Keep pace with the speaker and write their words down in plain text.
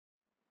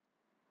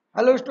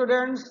Hello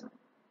students,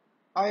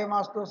 I am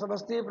Astos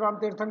Sabasti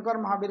from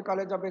Tirthankar Mahavir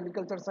College of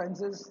Agriculture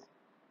Sciences,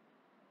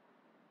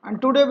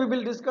 and today we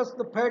will discuss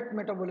the fat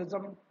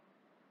metabolism,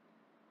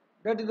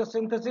 that is the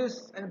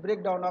synthesis and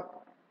breakdown of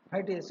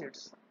fatty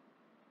acids.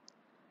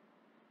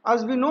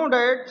 As we know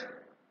that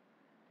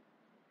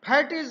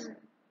fat is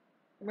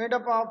made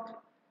up of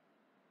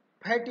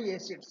fatty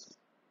acids,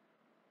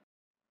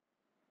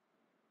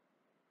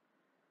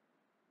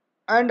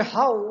 and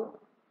how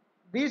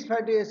these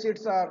fatty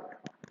acids are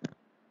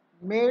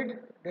made,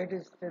 that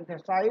is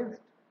synthesized,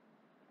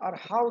 or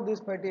how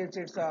these fatty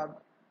acids are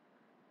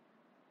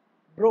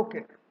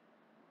broken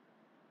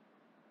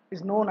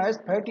is known as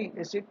fatty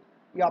acid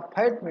or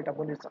fat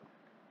metabolism.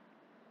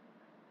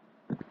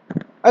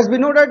 As we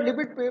know that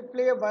lipids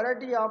play a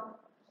variety of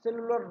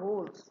cellular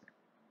roles,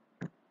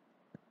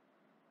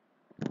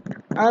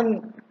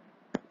 and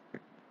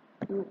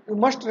you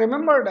must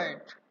remember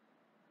that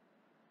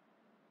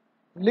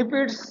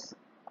lipids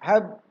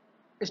have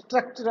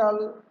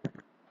structural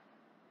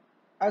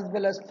as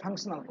well as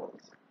functional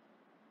roles.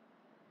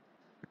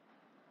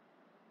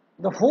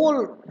 The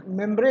whole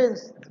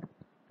membranes,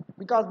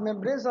 because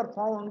membranes are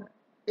found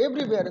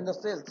everywhere in the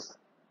cells,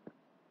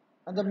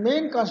 and the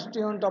main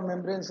constituent of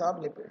membranes are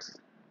lipids.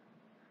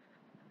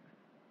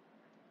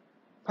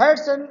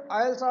 Fats and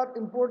oils are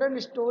important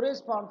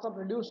storage forms of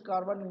reduced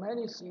carbon in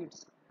many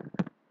seeds,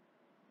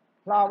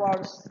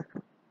 flowers,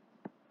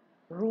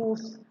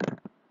 roots,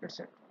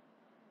 etc.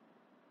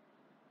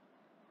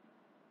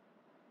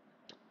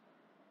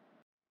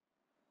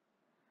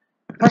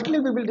 Firstly,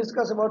 we will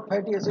discuss about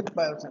fatty acid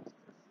biosynthesis.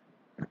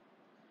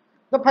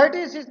 The fatty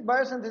acid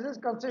biosynthesis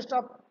consists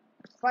of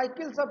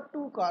cycles of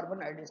two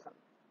carbon addition.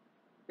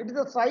 It is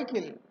a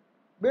cycle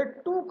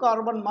where two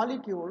carbon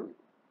molecule,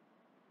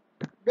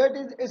 that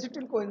is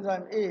acetyl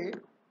coenzyme A,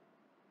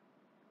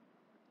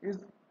 is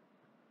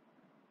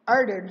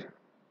added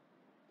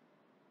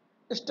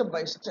step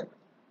by step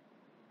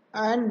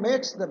and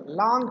makes the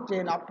long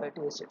chain of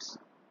fatty acids.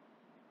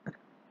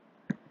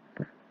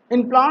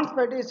 In plants,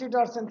 fatty acids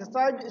are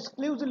synthesized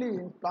exclusively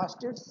in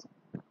plastids,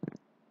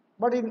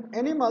 but in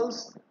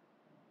animals,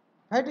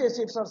 fatty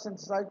acids are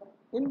synthesized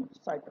in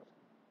cytosol.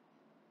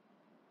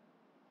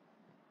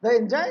 The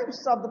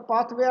enzymes of the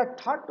pathway are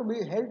thought to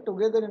be held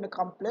together in a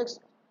complex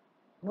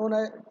known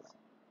as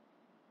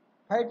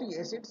fatty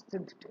acid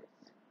synthetase.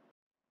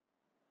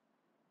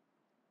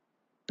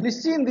 We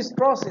see in this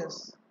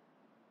process,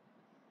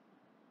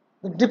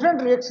 the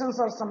different reactions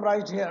are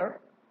summarized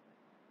here,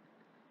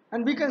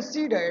 and we can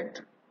see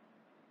that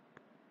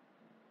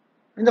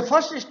in the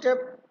first step,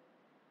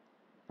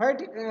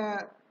 fatty,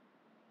 the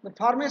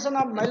formation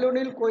of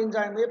malonyl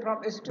coenzyme A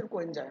from acetyl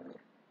coenzyme A.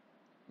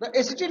 The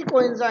acetyl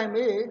coenzyme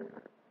A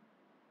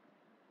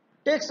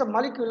takes a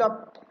molecule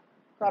of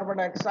carbon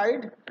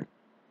dioxide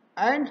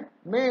and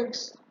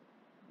makes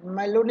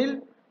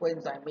malonyl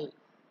coenzyme A.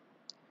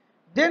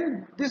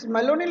 Then this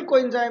malonyl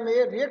coenzyme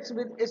A reacts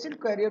with acyl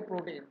carrier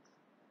proteins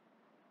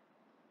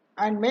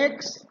and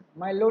makes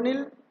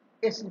malonyl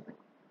ACP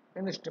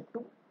in step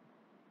 2.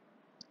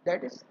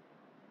 That is,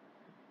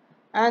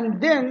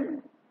 and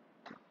then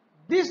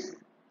this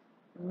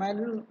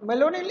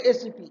malonyl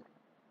ACP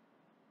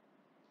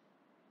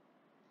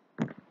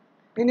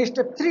in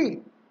step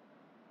 3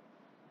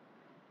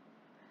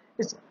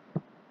 is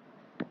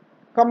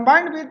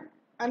combined with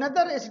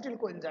another acetyl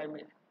coenzyme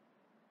A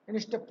in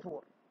step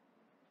 4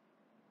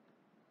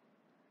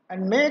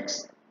 and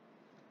makes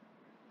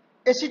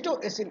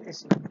acetoacyl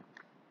ACP.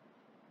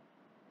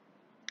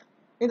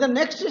 In the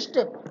next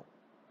step,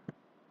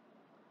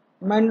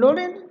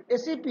 malonyl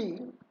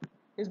ACP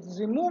is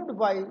removed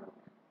by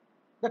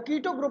the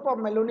keto group of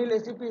malonyl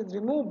ACP is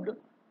removed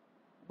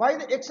by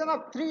the action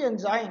of three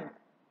enzymes.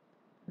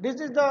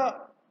 This is the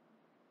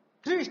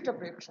three-step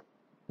reaction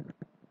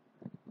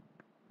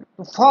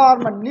to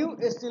form a new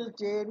acyl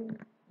chain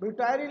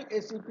butyryl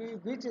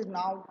ACP, which is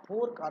now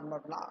 4 carbon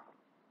long.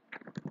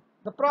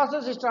 The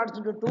process starts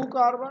into 2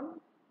 carbon,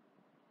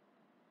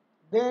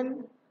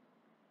 then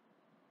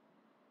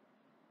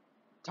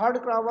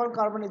third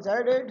carbon is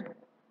added,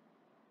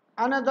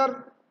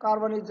 another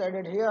carbon is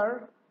added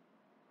here,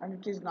 and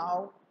it is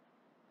now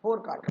 4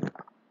 carbon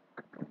long.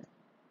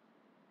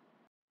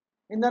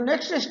 In the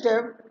next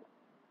step,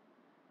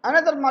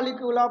 another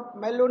molecule of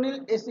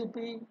malonyl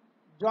ACP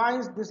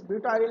joins this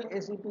butyryl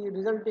ACP,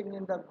 resulting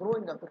in the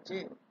growing of the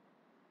chain.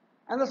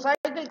 And the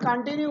cycle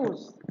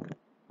continues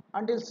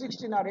until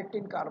 16 or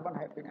 18 carbon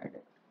have been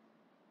added.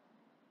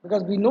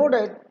 Because we know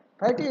that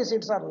fatty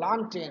acids are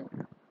long chain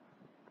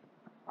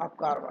of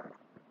carbon.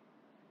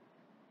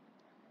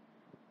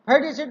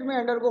 Fatty acid may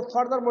undergo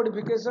further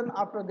modification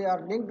after they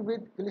are linked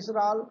with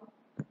glycerol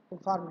to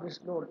form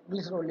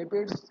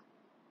glycerolipids,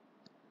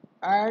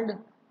 and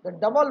the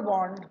double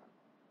bond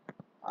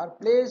are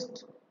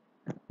placed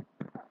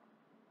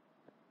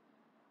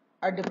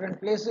at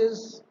different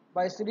places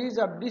by series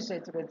of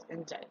desaturate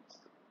enzymes.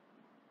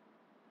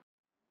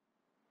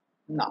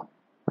 Now,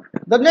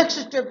 the next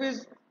step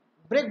is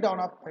breakdown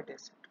of fatty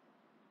acid.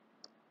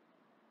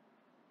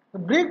 The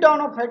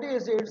breakdown of fatty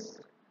acids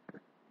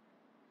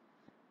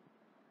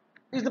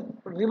is the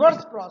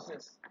reverse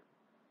process.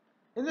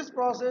 In this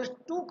process,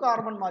 two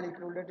carbon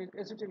molecule, that is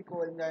acetyl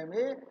coenzyme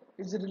A,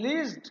 is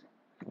released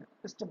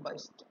step by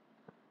step,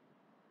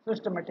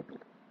 systematically.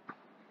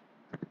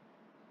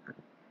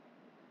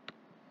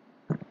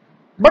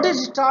 But it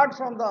starts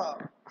from the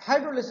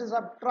hydrolysis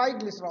of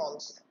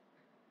triglycerols.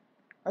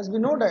 As we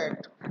know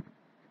that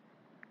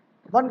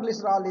one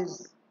glycerol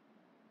is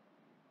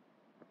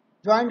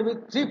joined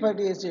with three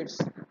fatty acids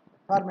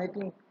for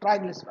making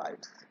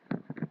triglycerides.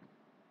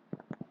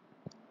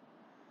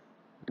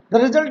 The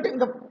resulting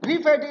the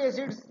free fatty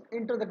acids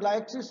enter the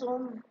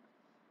glycosome,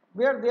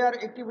 where they are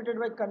activated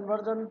by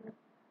conversion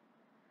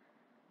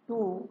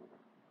to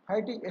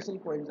fatty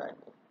acyl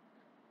coenzyme.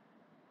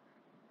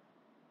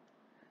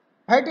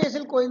 Fatty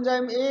acyl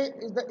coenzyme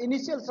A is the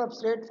initial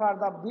substrate for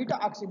the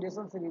beta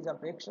oxidation series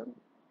of reaction.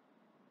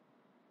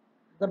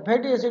 The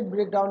fatty acid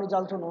breakdown is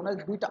also known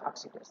as beta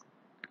oxidation.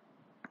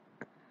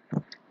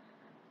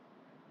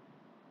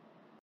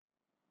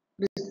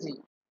 Please see.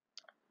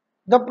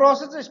 The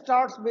process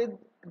starts with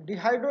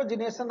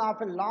dehydrogenation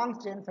of a long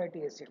chain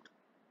fatty acid.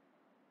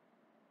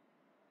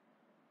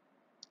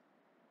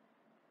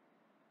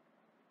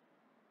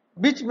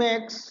 Which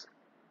makes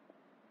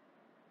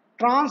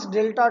trans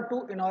delta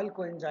 2 enoyl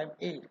coenzyme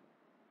A.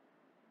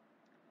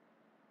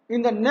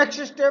 In the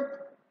next step,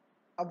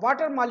 a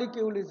water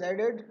molecule is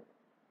added,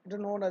 it is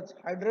known as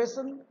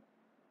hydration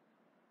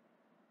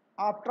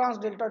of trans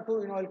delta 2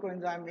 enoyl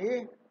coenzyme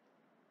A,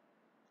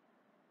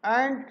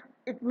 and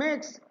it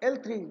makes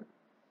L3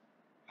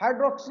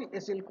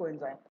 hydroxyacyl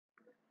coenzyme.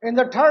 In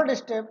the third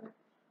step,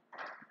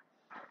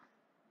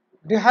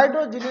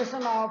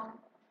 dehydrogenation of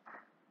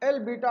L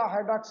beta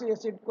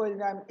hydroxyacid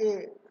coenzyme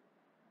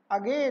A,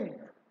 again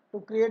to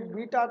create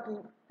beta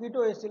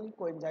ketoacyl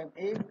coenzyme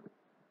A,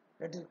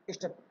 that is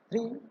step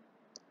 3.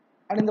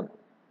 And in the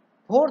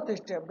fourth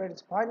step, that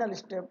is final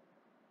step,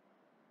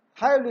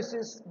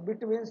 hydrolysis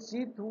between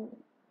C2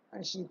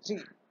 and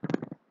C3,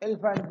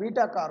 alpha and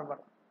beta carbon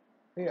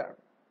here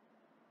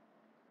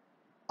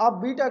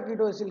of beta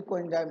ketoacyl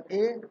coenzyme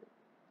A,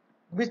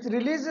 which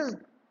releases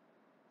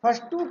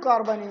first two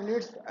carbon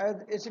units as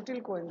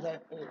acetyl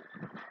coenzyme A.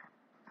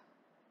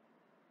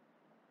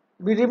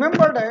 We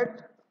remember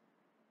that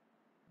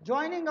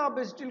joining of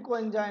acetyl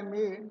coenzyme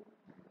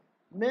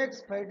A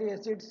makes fatty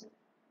acids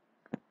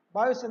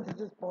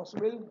biosynthesis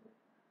possible,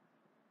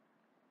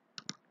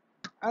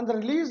 and the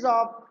release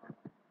of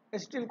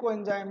acetyl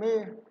coenzyme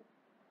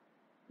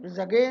A is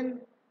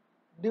again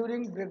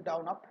during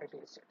breakdown of fatty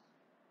acids.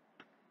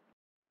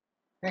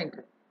 Thank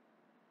you.